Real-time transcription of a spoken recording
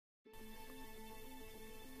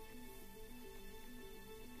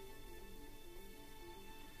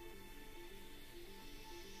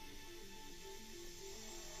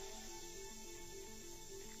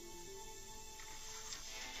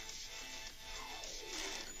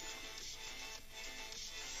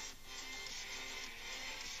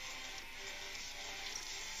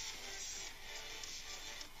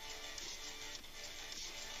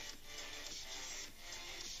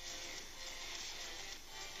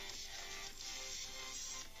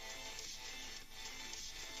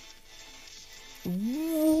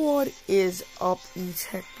What is up,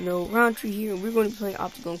 Techno? Roundtree here, and we're going to be playing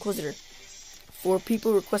Optical Inquisitor. 4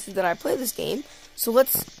 people requested that I play this game, so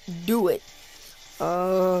let's do it.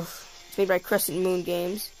 It's made by Crescent Moon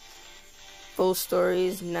Games. Full story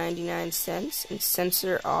is 99 cents, and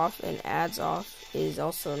censor off and ads off is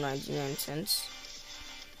also 99 cents.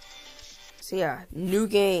 So yeah, new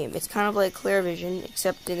game. It's kind of like Clairvision,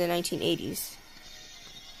 except in the 1980s.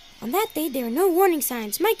 On that day, there were no warning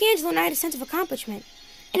signs. Mike, Angelo, and I had a sense of accomplishment.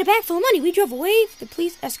 In a bag full of money, we drove away with the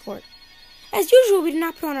police escort. As usual, we did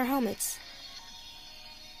not put on our helmets.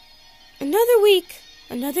 Another week,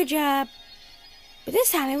 another job. But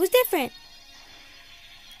this time, it was different.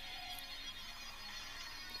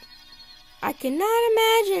 I could not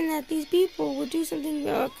imagine that these people would do something...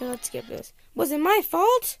 Okay, let's skip this. Was it my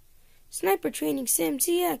fault? Sniper Training Sim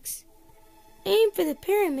TX. Aim for the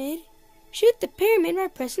pyramid. Shoot the pyramid by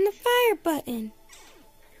pressing the fire button.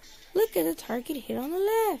 Look at the target hit on the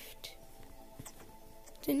left.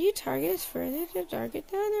 The new target is further to target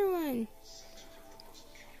the other one.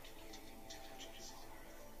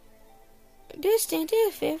 Distance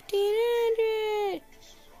is 1500.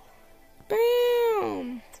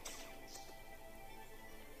 Bam!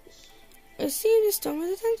 It seems the storm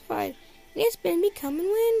has intensified. It's been becoming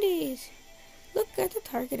windy. Look at the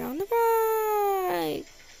target on the right.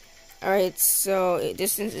 Alright, so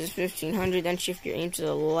distance is 1500, then shift your aim to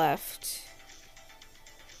the left.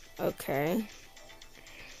 Okay.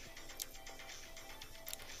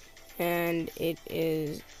 And it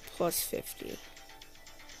is plus 50.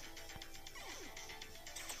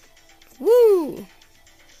 Woo!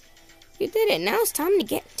 You did it. Now it's time to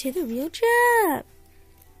get to the real job.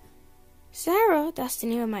 Sarah, that's the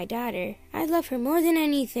name of my daughter. I love her more than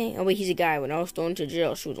anything. Oh wait, he's a guy. When I was thrown to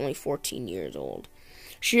jail, she was only 14 years old.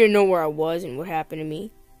 She didn't know where I was and what happened to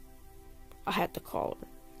me. I had to call her.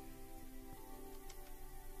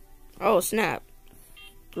 Oh, snap.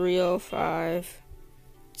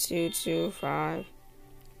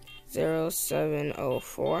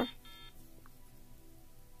 305-225-0704.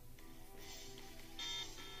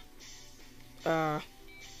 I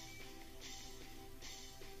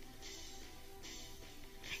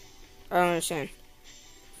don't understand.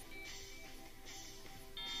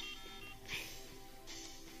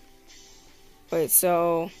 Wait,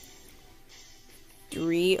 so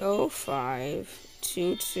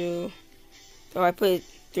 305-22. Oh, I put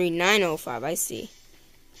 3905. I see.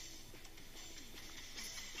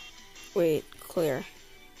 Wait, clear.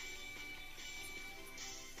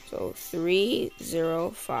 So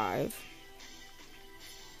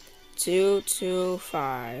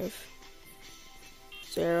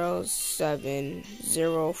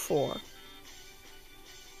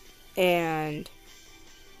And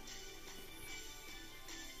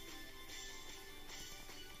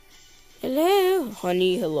hello?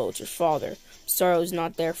 Honey, hello, it's your father. Sorry I was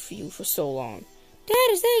not there for you for so long.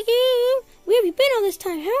 Dad, is that you? Where have you been all this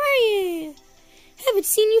time? How are you? Haven't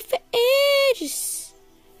seen you for ages.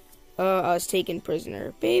 I was taken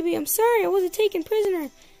prisoner. Baby, I'm sorry I wasn't taken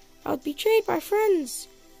prisoner. I was betrayed by friends.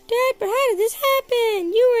 Dad, but how did this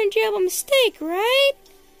happen? You were in jail by mistake, right?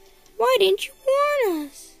 Why didn't you warn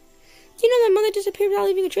us? Do you know that Mother disappeared without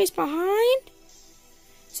leaving a trace behind?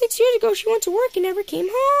 6 years ago, she went to work and never came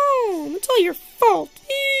home. It's all your fault.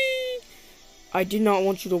 I did not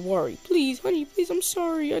want you to worry. Please, honey, please, I'm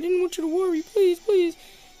sorry. I didn't want you to worry. Please, please.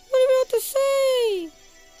 What do you have to say?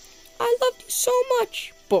 I loved you so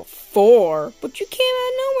much. Before? But you came out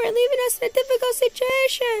of nowhere, leaving us in a difficult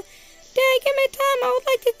situation. Dad, give me time. I would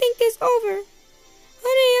like to think this over.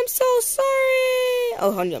 Honey, I'm so sorry.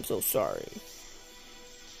 Oh, honey, I'm so sorry.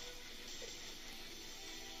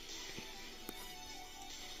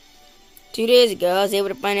 Two days ago, I was able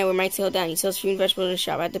to find out where Mike's held down. He sells fruit and vegetables in the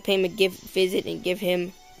shop. I had to pay him a visit and give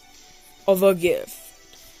him a gift.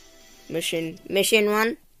 Mission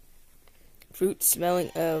 1. Fruit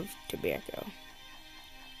smelling of tobacco.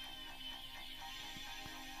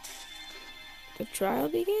 The trial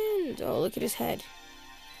begins. Oh, look at his head.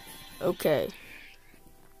 Okay.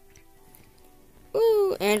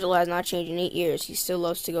 Ooh, Angela has not changed in 8 years. He still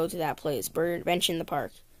loves to go to that place. Bench in the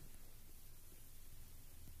park.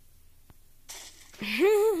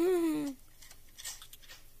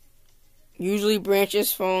 Usually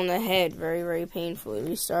branches fall on the head very, very painfully.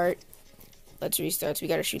 Restart. Let's restart. So we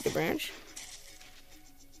gotta shoot the branch.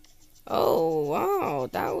 Oh, wow.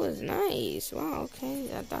 That was nice. Wow, okay.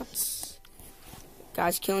 That's...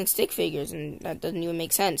 Guys killing stick figures, and that doesn't even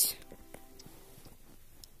make sense.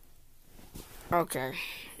 Okay.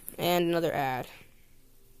 And another ad.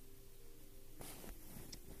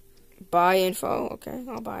 Buy info. Okay,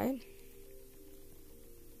 I'll buy it.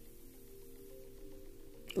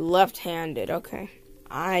 Left-handed. Okay.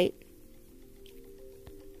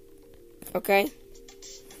 Okay.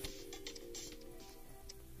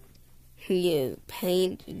 He is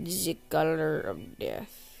paint the color of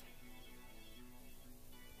death.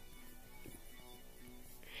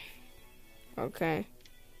 Okay.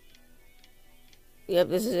 Yep,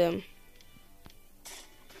 this is him.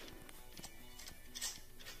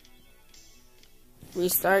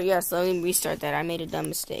 Restart? Yes, let me restart that. I made a dumb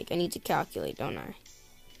mistake. I need to calculate, don't I?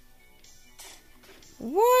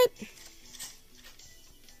 What?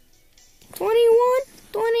 21?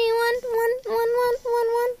 1.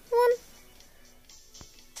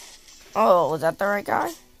 Oh, was that the right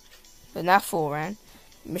guy? Then that fool ran.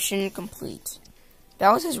 Mission complete.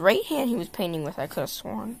 That was his right hand he was painting with, I could have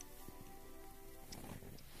sworn.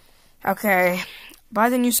 Okay. Buy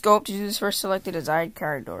the new scope. To do this, first select the desired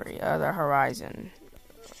category, the horizon.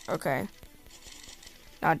 Okay.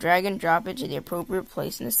 Now drag and drop it to the appropriate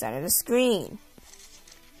place in the center of the screen.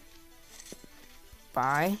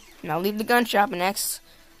 Buy. Now leave the gun shop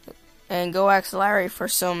and go ask Larry for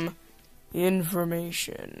some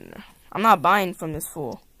information. I'm not buying from this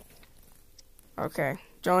fool. Okay.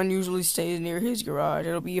 John usually stays near his garage.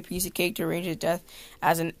 It'll be a piece of cake to arrange his death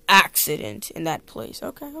as an accident in that place.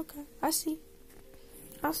 Okay. I see.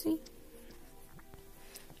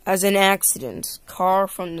 As an accident. Car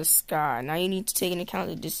from the sky. Now you need to take into account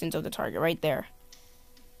the distance of the target right there.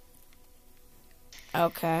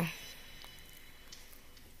 Okay.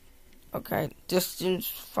 Distance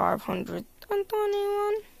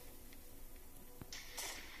 521.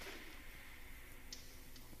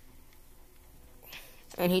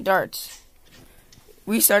 And he darts.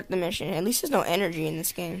 Restart the mission. At least there's no energy in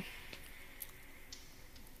this game.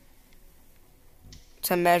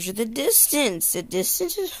 To measure the distance. The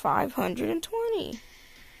distance is 520.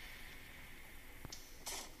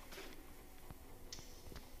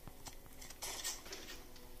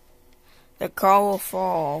 The car will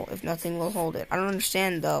fall if nothing will hold it. I don't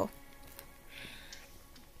understand, though.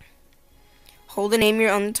 Hold and aim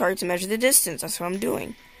your on the target to measure the distance. That's what I'm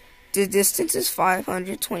doing. The distance is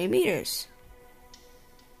 520 meters.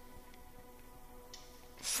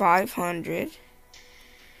 500.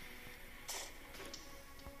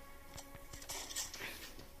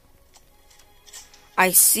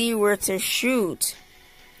 I see where to shoot.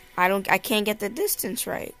 I can't get the distance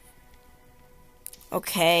right.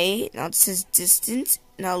 Okay, now it says distance.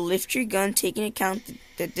 Now lift your gun, taking into account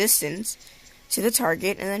the distance to the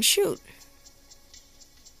target, and then shoot.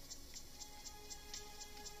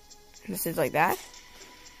 This is like that.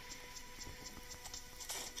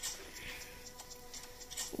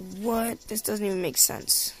 What? This doesn't even make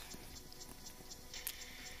sense.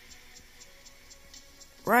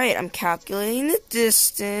 Right, I'm calculating the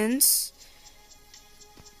distance.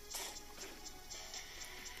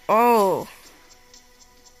 Oh.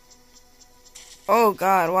 Oh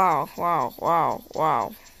god, wow.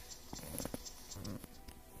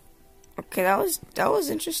 Okay, that was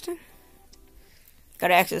interesting.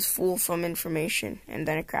 Gotta act as fool from information, and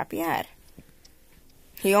then a crappy ad.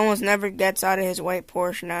 He almost never gets out of his white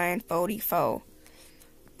Porsche 944.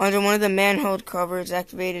 Under one of the manhole covers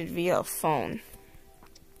activated via a phone.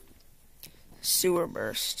 Sewer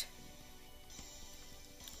burst.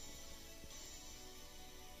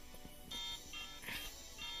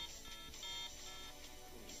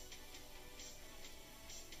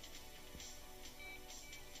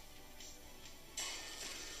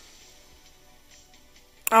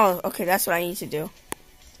 Oh, okay, that's what I need to do.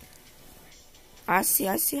 I see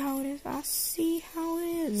how it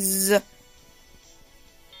is.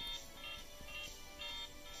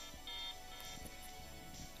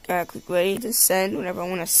 Gotta click ready to send whenever I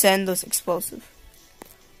want to send those explosive.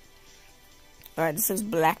 Alright, this looks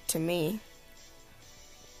black to me.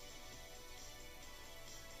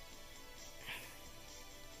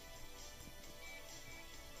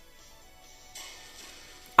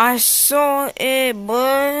 I saw it,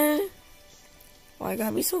 bud. Why I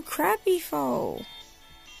gotta be so crappy for?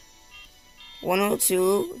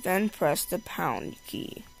 102, then press the pound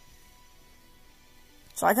key.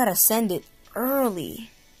 So I gotta send it early.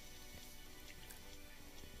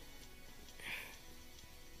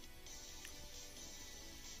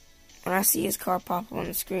 I see his car pop up on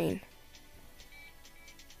the screen.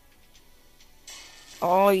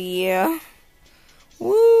 Oh, yeah.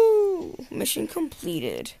 Woo! Mission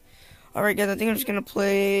completed. Alright, guys, I think I'm just gonna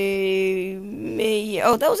play...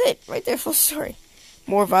 Oh, that was it. Right there, full story.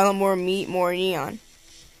 More violent, more meat, more neon.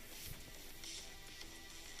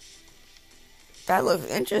 That looks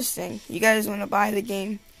interesting. You guys want to buy the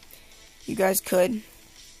game? You guys could.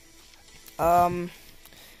 I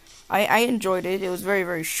enjoyed it. It was very,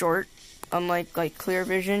 very short. Unlike, like, Clear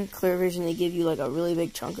Vision. Clear Vision, they give you, like, a really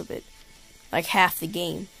big chunk of it. Like, half the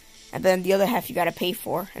game. And then the other half you gotta pay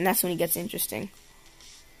for. And that's when it gets interesting.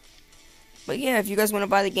 But yeah, if you guys want to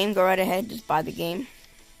buy the game, go right ahead. Just buy the game.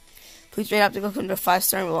 Please rate Optical to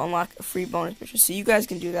 5-star and we'll unlock a free bonus mission. So you guys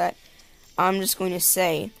can do that. I'm just going to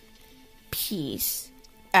say, peace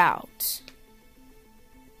out.